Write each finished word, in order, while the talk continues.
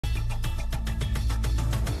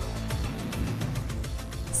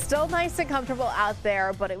Still nice and comfortable out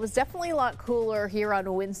there, but it was definitely a lot cooler here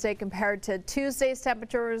on Wednesday compared to Tuesday's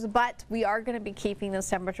temperatures, but we are going to be keeping those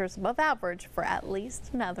temperatures above average for at least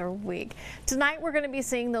another week. Tonight, we're going to be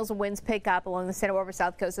seeing those winds pick up along the Santa Barbara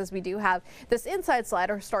South Coast as we do have this inside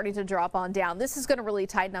slider starting to drop on down. This is going to really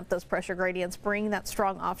tighten up those pressure gradients, bring that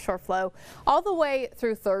strong offshore flow all the way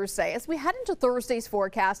through Thursday. As we head into Thursday's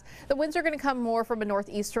forecast, the winds are going to come more from a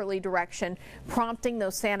northeasterly direction, prompting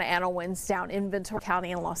those Santa Ana winds down in Ventura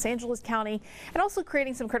County and Los Angeles County, and also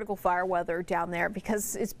creating some critical fire weather down there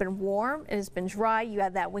because it's been warm, it has been dry, you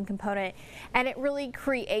have that wind component, and it really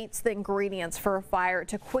creates the ingredients for a fire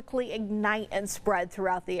to quickly ignite and spread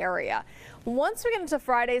throughout the area. Once we get into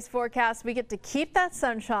Friday's forecast, we get to keep that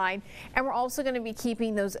sunshine, and we're also going to be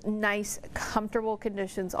keeping those nice, comfortable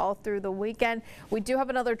conditions all through the weekend. We do have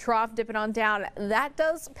another trough dipping on down. That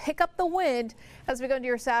does pick up the wind as we go into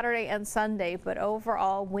your Saturday and Sunday, but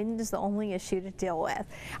overall, wind is the only issue to deal with.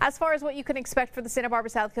 As far as what you can expect for the Santa Barbara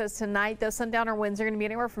South Coast tonight, those sundowner winds are going to be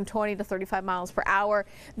anywhere from 20 to 35 miles per hour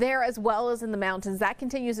there, as well as in the mountains. That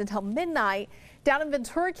continues until midnight. Down in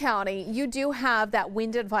Ventura County, you do have that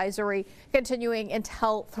wind advisory continuing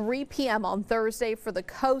until 3 p.m. on Thursday for the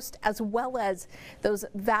coast, as well as those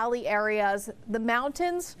valley areas. The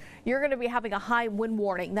mountains, you're going to be having a high wind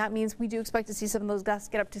warning. That means we do expect to see some of those gusts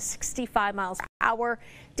get up to 65 miles per hour.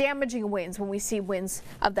 Damaging winds when we see winds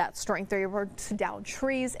of that strength. They're able to down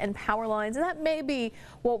trees and power lines, and that may be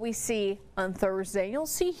what we see on Thursday. You'll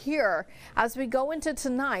see here as we go into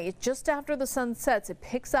tonight, just after the sun sets, it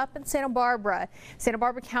picks up in Santa Barbara. Santa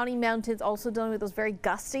Barbara County mountains also dealing with those very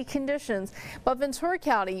gusty conditions, but Ventura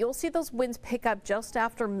County, you'll see those winds pick up just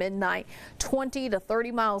after midnight, 20 to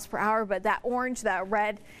 30 miles per hour, but that orange, that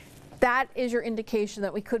red, that is your indication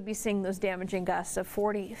that we could be seeing those damaging gusts of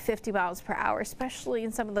 40, 50 miles per hour, especially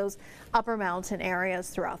in some of those upper mountain areas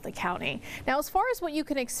throughout the county. Now, as far as what you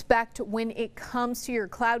can expect when it comes to your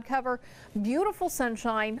cloud cover, beautiful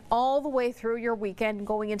sunshine all the way through your weekend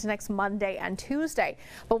going into next Monday and Tuesday.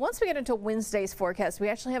 But once we get into Wednesday's forecast, we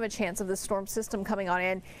actually have a chance of this storm system coming on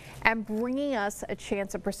in and bringing us a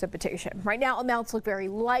chance of precipitation. Right now, amounts look very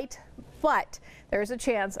light, but there's a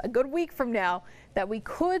chance a good week from now that we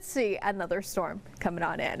could see another storm coming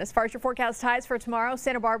on in. As far as your forecast highs for tomorrow,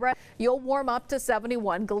 Santa Barbara, you'll warm up to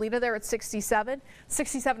 71. Goleta there at 67,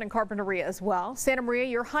 67 in Carpinteria as well. Santa Maria,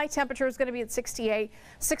 your high temperature is going to be at 68,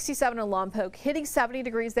 67 in Lompoc, hitting 70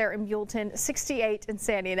 degrees there in Buellton, 68 in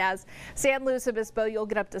San Ynez. San Luis Obispo, you'll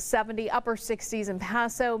get up to 70, upper 60s in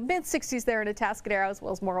Paso, mid 60s there in Atascadero, as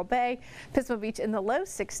well as Morro Bay. Pismo Beach in the low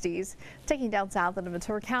 60s. Taking down south into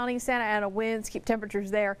Ventura County, Santa Ana winds keep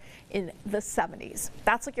temperatures there in the 70s.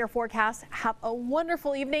 That's like your forecast. Have a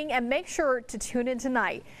wonderful evening and make sure to tune in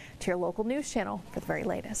tonight to your local news channel for the very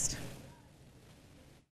latest.